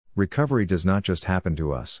Recovery does not just happen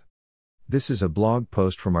to us. This is a blog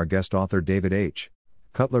post from our guest author David H.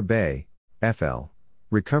 Cutler Bay, FL.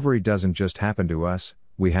 Recovery doesn't just happen to us,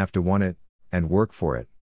 we have to want it, and work for it.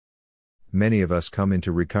 Many of us come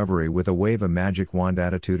into recovery with a wave a magic wand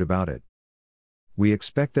attitude about it. We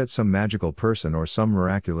expect that some magical person or some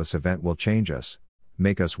miraculous event will change us,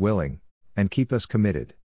 make us willing, and keep us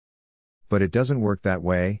committed. But it doesn't work that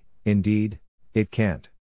way, indeed, it can't.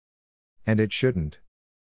 And it shouldn't.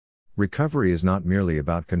 Recovery is not merely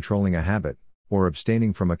about controlling a habit, or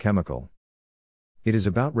abstaining from a chemical. It is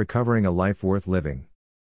about recovering a life worth living.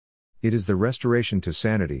 It is the restoration to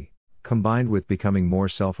sanity, combined with becoming more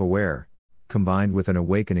self-aware, combined with an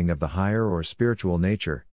awakening of the higher or spiritual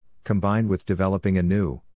nature, combined with developing a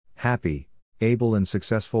new, happy, able and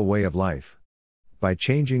successful way of life. By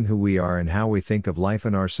changing who we are and how we think of life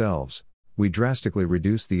and ourselves, we drastically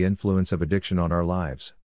reduce the influence of addiction on our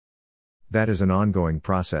lives. That is an ongoing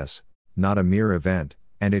process, not a mere event,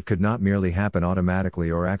 and it could not merely happen automatically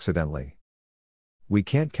or accidentally. We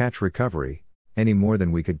can't catch recovery, any more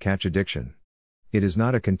than we could catch addiction. It is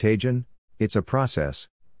not a contagion, it's a process,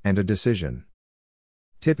 and a decision.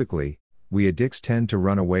 Typically, we addicts tend to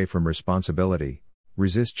run away from responsibility,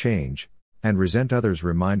 resist change, and resent others'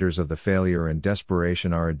 reminders of the failure and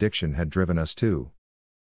desperation our addiction had driven us to.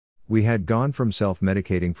 We had gone from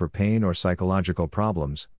self-medicating for pain or psychological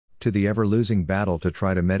problems, to the ever-losing battle to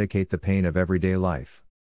try to medicate the pain of everyday life.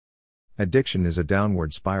 Addiction is a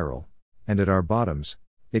downward spiral, and at our bottoms,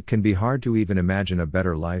 it can be hard to even imagine a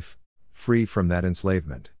better life, free from that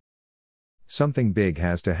enslavement. Something big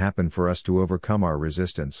has to happen for us to overcome our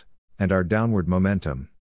resistance, and our downward momentum.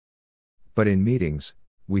 But in meetings,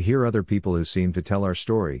 we hear other people who seem to tell our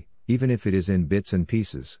story, even if it is in bits and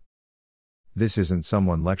pieces. This isn't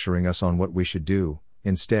someone lecturing us on what we should do,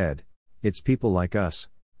 instead, it's people like us,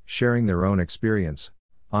 sharing their own experience,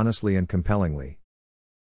 honestly and compellingly.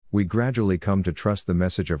 We gradually come to trust the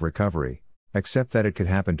message of recovery, accept that it could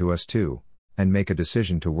happen to us too, and make a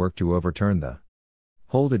decision to work to overturn the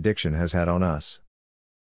hold addiction has had on us.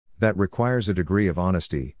 That requires a degree of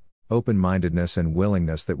honesty, open-mindedness and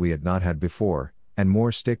willingness that we had not had before, and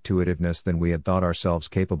more stick-to-itiveness than we had thought ourselves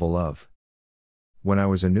capable of. When I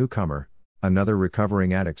was a newcomer, another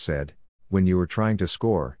recovering addict said, "When you were trying to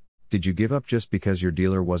score, did you give up just because your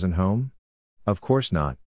dealer wasn't home? Of course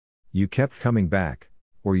not. You kept coming back,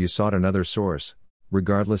 or you sought another source,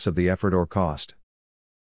 regardless of the effort or cost.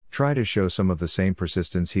 Try to show some of the same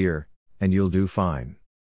persistence here, and you'll do fine."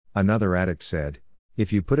 Another addict said,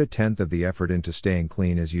 "If you put 1/10 of the effort into staying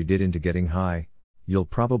clean as you did into getting high, you'll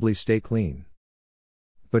probably stay clean.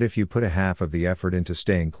 But if you put 1/2 of the effort into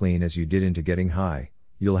staying clean as you did into getting high,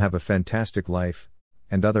 you'll have a fantastic life,"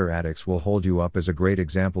 and other addicts will hold you up as a great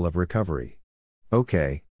example of recovery.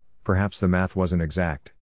 Okay, perhaps the math wasn't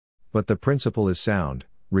exact. But the principle is sound.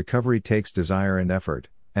 Recovery takes desire and effort,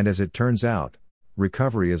 and as it turns out,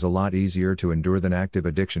 recovery is a lot easier to endure than active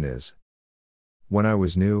addiction is. When I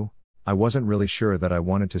was new, I wasn't really sure that I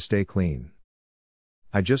wanted to stay clean.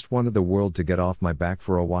 I just wanted the world to get off my back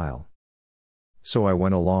for a while. So I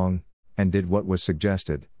went along, and did what was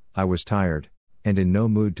suggested. I was tired, and in no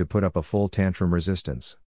mood to put up a full tantrum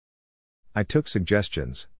resistance. I took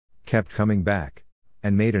suggestions, kept coming back,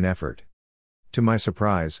 and made an effort. To my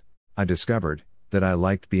surprise, I discovered that I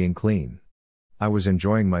liked being clean. I was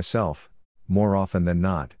enjoying myself, more often than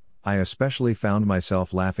not. I especially found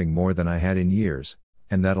myself laughing more than I had in years,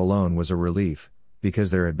 and that alone was a relief,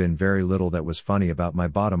 because there had been very little that was funny about my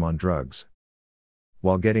bottom on drugs.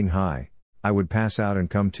 While getting high, I would pass out and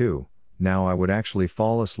come to. Now I would actually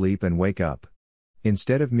fall asleep and wake up.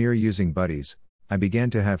 Instead of mere using buddies, I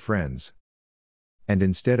began to have friends. And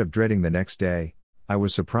instead of dreading the next day, I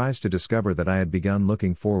was surprised to discover that I had begun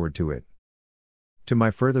looking forward to it. To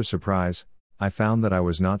my further surprise, I found that I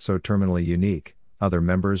was not so terminally unique. Other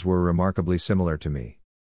members were remarkably similar to me.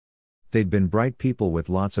 They'd been bright people with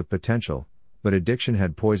lots of potential, but addiction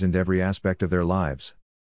had poisoned every aspect of their lives.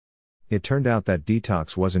 It turned out that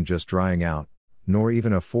detox wasn't just drying out, nor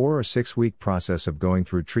even a 4 or 6 week process of going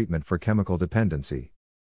through treatment for chemical dependency.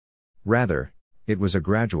 Rather, it was a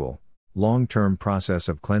gradual, long-term process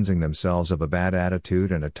of cleansing themselves of a bad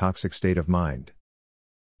attitude and a toxic state of mind.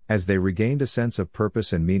 As they regained a sense of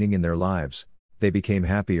purpose and meaning in their lives, they became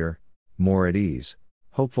happier, more at ease,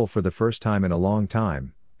 hopeful for the first time in a long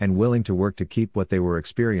time, and willing to work to keep what they were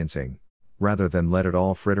experiencing, rather than let it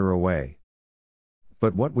all fritter away.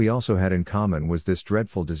 But what we also had in common was this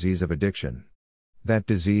dreadful disease of addiction. That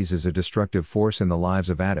disease is a destructive force in the lives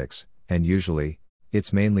of addicts, and usually,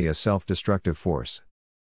 it's mainly a self-destructive force.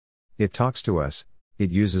 It talks to us,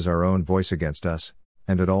 it uses our own voice against us,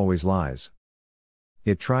 and it always lies.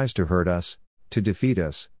 It tries to hurt us, to defeat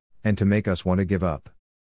us, and to make us want to give up.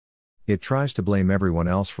 It tries to blame everyone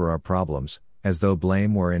else for our problems, as though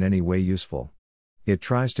blame were in any way useful. It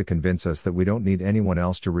tries to convince us that we don't need anyone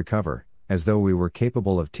else to recover, as though we were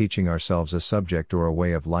capable of teaching ourselves a subject or a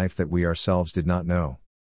way of life that we ourselves did not know.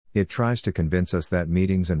 It tries to convince us that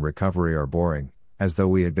meetings and recovery are boring, as though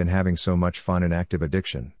we had been having so much fun in active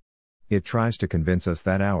addiction. It tries to convince us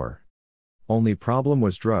that our only problem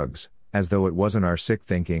was drugs, as though it wasn't our sick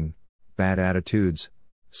thinking, bad attitudes,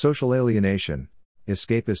 social alienation,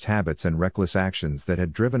 escapist habits and reckless actions that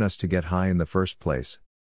had driven us to get high in the first place.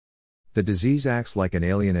 The disease acts like an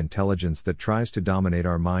alien intelligence that tries to dominate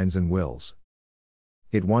our minds and wills.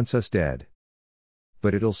 It wants us dead.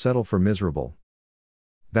 But it'll settle for miserable.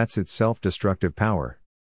 That's its self-destructive power.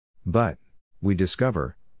 But, we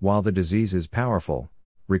discover, while the disease is powerful,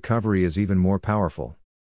 recovery is even more powerful.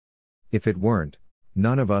 If it weren't,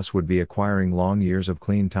 none of us would be acquiring long years of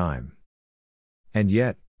clean time. And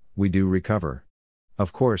yet, we do recover.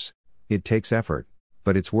 Of course, it takes effort,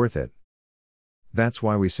 but it's worth it. That's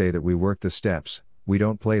why we say that we work the steps, we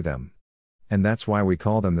don't play them. And that's why we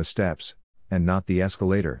call them the steps, and not the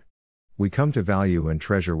escalator. We come to value and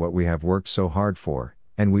treasure what we have worked so hard for,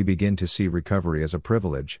 and we begin to see recovery as a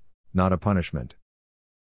privilege, not a punishment.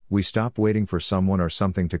 We stop waiting for someone or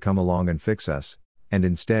something to come along and fix us, and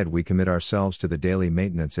instead we commit ourselves to the daily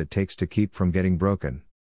maintenance it takes to keep from getting broken.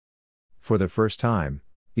 For the first time,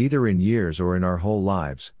 either in years or in our whole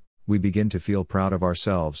lives, we begin to feel proud of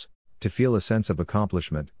ourselves, to feel a sense of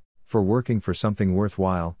accomplishment, for working for something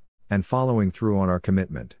worthwhile, and following through on our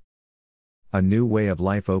commitment. A new way of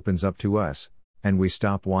life opens up to us, and we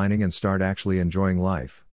stop whining and start actually enjoying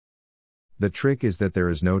life. The trick is that there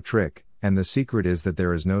is no trick, and the secret is that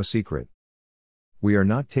there is no secret. We are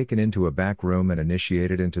not taken into a back room and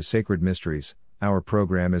initiated into sacred mysteries. Our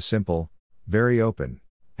program is simple, very open,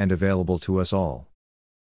 and available to us all.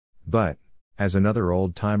 But, as another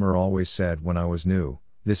old-timer always said when I was new,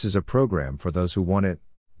 this is a program for those who want it,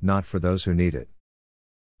 not for those who need it.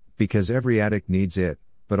 Because every addict needs it,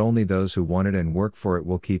 but only those who want it and work for it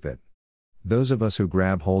will keep it. Those of us who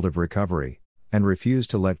grab hold of recovery, and refuse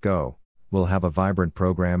to let go, will have a vibrant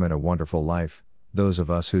program and a wonderful life. Those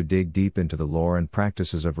of us who dig deep into the lore and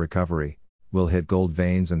practices of recovery, will hit gold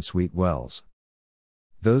veins and sweet wells.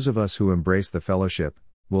 Those of us who embrace the fellowship,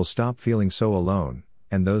 will stop feeling so alone,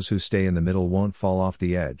 and those who stay in the middle won't fall off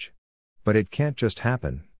the edge. But it can't just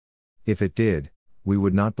happen. If it did, we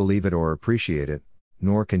would not believe it or appreciate it,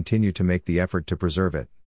 nor continue to make the effort to preserve it.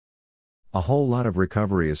 A whole lot of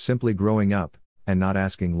recovery is simply growing up, and not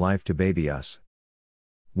asking life to baby us.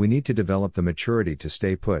 We need to develop the maturity to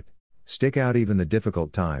stay put, stick out even the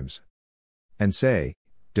difficult times. And say,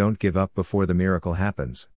 don't give up before the miracle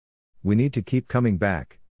happens. We need to keep coming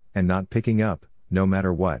back, and not picking up, no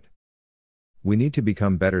matter what. We need to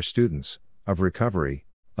become better students, of recovery,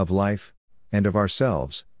 of life, and of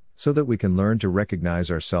ourselves, so that we can learn to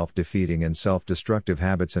recognize our self-defeating and self-destructive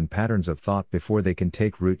habits and patterns of thought before they can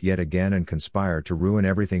take root yet again and conspire to ruin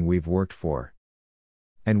everything we've worked for.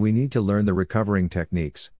 And we need to learn the recovering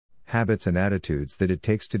techniques, habits and attitudes that it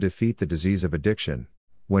takes to defeat the disease of addiction,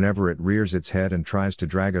 whenever it rears its head and tries to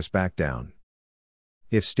drag us back down.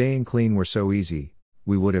 If staying clean were so easy,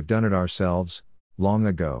 we would have done it ourselves, long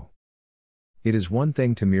ago. It is one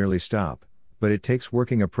thing to merely stop, but it takes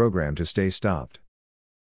working a program to stay stopped.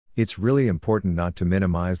 It's really important not to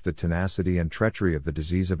minimize the tenacity and treachery of the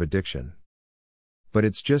disease of addiction. But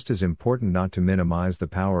it's just as important not to minimize the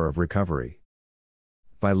power of recovery.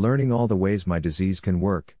 By learning all the ways my disease can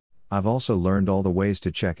work, I've also learned all the ways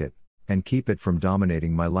to check it, and keep it from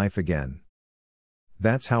dominating my life again.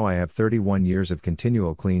 That's how I have 31 years of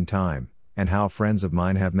continual clean time, and how friends of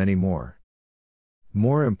mine have many more.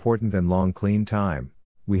 More important than long clean time,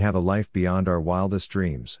 we have a life beyond our wildest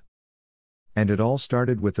dreams. And it all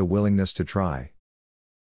started with the willingness to try.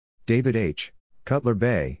 David H., Cutler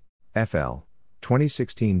Bay, FL,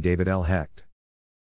 2016. David L. Hecht.